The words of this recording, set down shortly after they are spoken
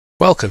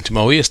Welcome to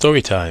Maui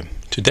Storytime.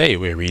 Today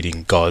we're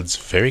reading God's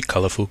Very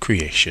Colourful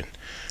Creation,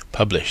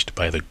 published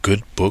by the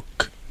Good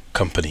Book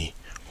Company.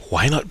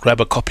 Why not grab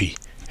a copy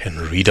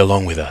and read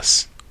along with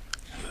us?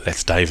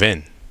 Let's dive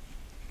in.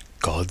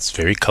 God's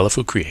Very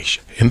Colourful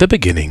Creation. In the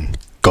beginning,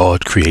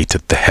 God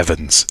created the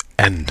heavens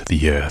and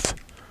the earth.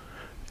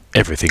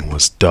 Everything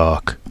was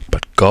dark,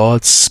 but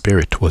God's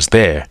Spirit was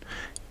there,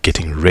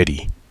 getting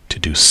ready to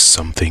do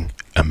something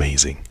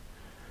amazing.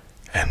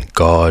 And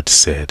God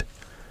said,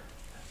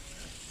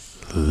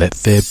 "Let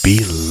there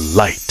be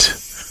light."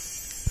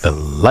 The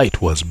light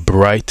was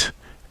bright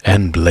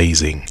and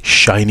blazing,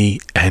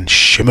 shiny and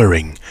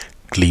shimmering,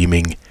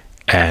 gleaming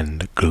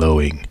and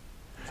glowing.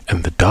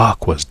 And the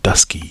dark was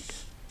dusky,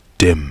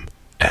 dim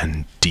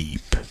and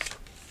deep.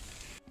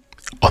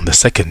 On the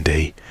second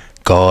day,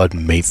 God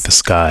made the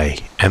sky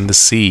and the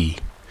sea.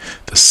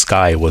 The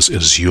sky was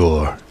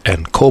azure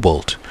and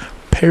cobalt,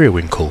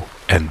 periwinkle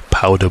and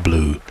powder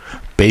blue,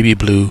 baby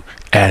blue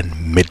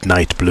and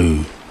midnight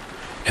blue.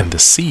 And the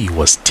sea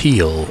was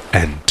teal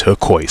and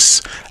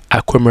turquoise,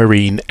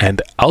 aquamarine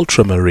and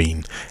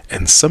ultramarine,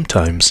 and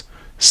sometimes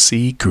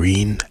sea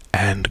green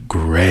and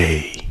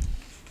grey.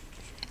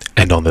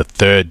 And on the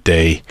third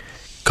day,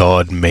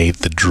 God made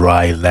the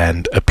dry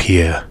land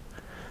appear.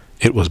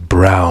 It was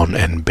brown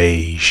and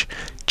beige,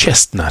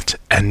 chestnut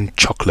and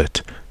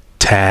chocolate,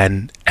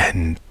 tan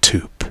and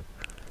taupe.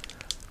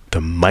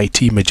 The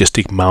mighty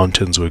majestic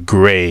mountains were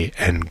grey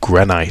and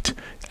granite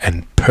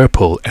and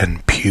purple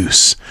and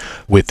puce,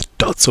 with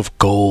dots of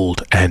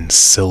gold and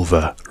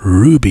silver,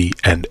 ruby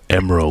and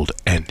emerald,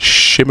 and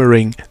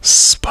shimmering,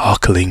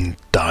 sparkling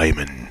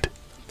diamond.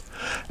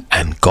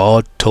 And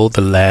God told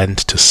the land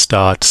to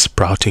start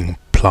sprouting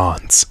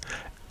plants,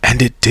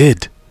 and it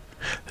did.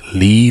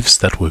 Leaves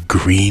that were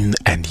green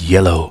and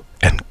yellow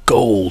and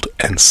gold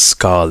and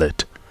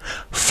scarlet.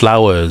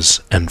 Flowers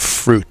and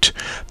fruit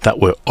that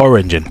were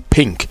orange and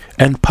pink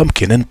and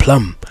pumpkin and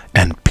plum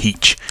and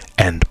peach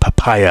and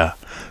papaya.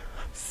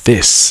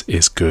 "This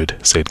is good,"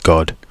 said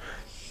God.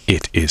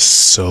 "It is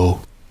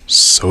so,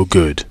 so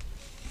good."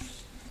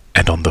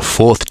 And on the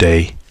fourth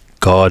day,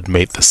 God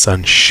made the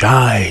sun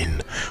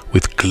shine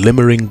with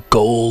glimmering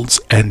golds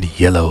and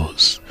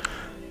yellows.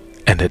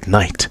 And at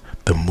night,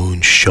 the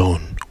moon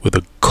shone with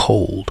a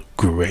cold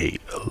grey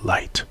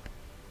light.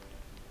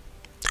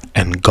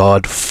 And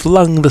God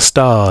flung the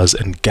stars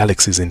and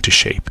galaxies into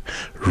shape,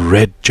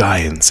 red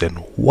giants and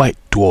white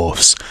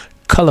dwarfs,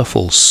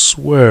 colourful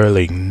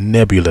swirling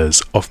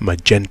nebulas of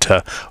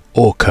magenta,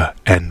 ochre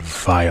and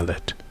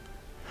violet.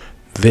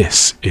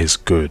 "This is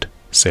good,"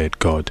 said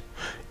God.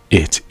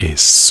 "It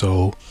is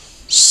so,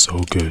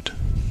 so good."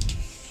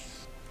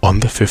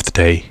 On the fifth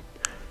day,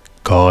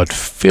 God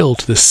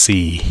filled the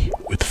sea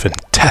with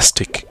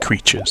fantastic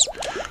creatures,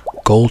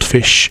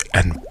 goldfish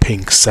and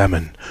pink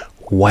salmon,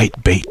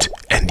 white bait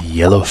and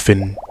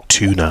yellowfin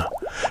tuna,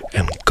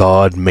 and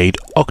God made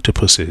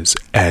octopuses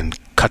and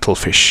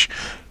cuttlefish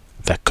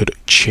that could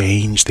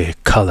change their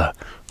colour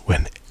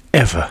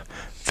whenever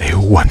they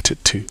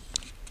wanted to.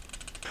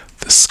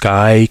 The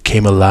sky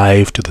came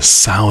alive to the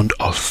sound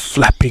of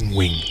flapping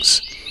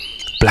wings,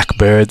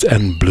 blackbirds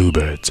and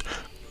bluebirds,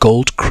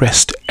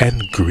 goldcrest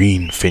and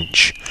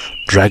greenfinch,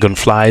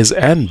 dragonflies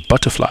and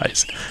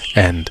butterflies,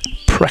 and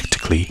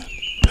practically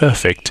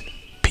perfect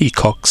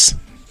peacocks.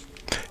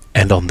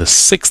 And on the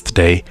sixth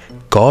day,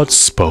 God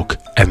spoke,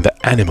 and the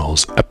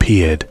animals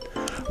appeared.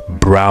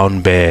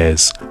 Brown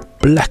bears,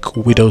 black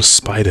widow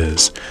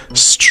spiders,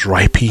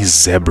 stripy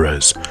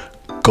zebras,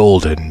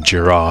 golden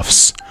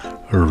giraffes,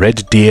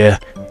 red deer,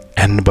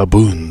 and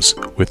baboons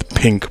with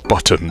pink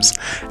bottoms,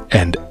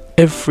 and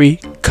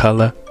every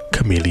colour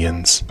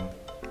chameleons.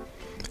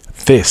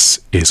 "This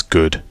is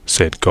good,"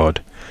 said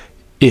God.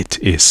 "It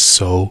is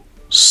so,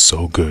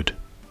 so good.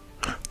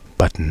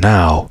 But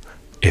now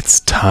it's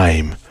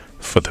time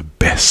for the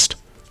best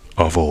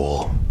of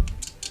all.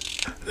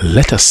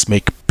 Let us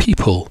make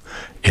people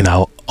in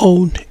our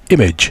own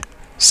image,"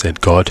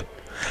 said God,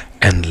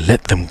 "and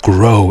let them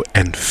grow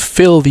and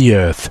fill the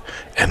earth."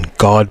 And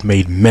God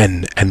made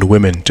men and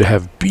women to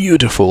have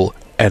beautiful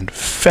and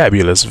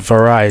fabulous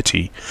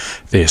variety.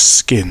 Their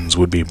skins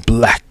would be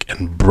black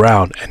and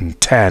brown and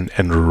tan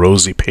and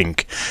rosy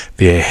pink.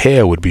 Their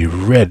hair would be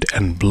red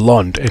and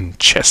blonde and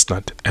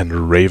chestnut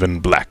and raven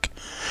black.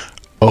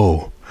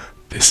 "Oh,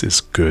 this is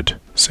good,"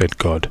 said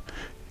God.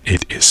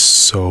 "It is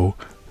so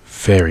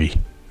very,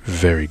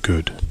 very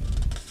good."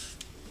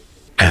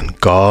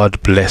 And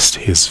God blessed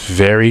his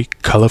very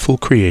colourful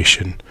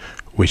creation,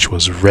 which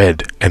was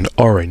red and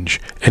orange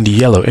and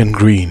yellow and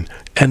green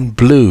and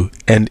blue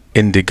and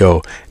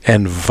indigo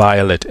and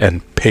violet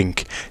and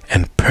pink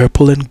and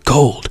purple and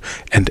gold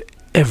and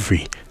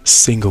every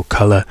single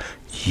colour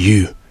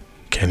you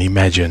can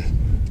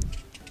imagine.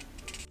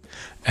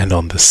 And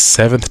on the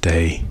seventh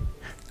day,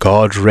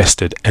 God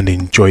rested and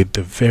enjoyed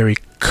the very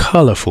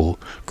colourful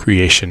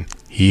creation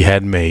he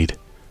had made.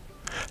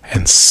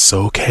 And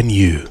so can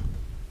you.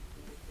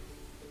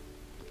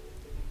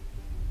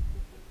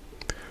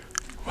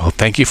 Well,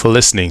 thank you for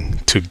listening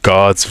to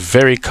God's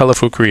Very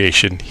Colourful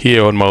Creation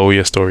here on Maui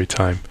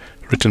Storytime.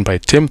 written by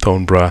Tim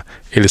Thornborough,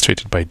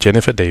 illustrated by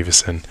Jennifer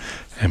Davison,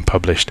 and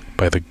published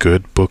by the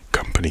Good Book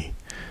Company.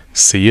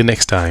 See you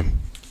next time,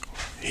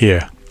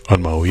 here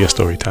on Mauia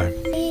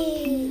Storytime.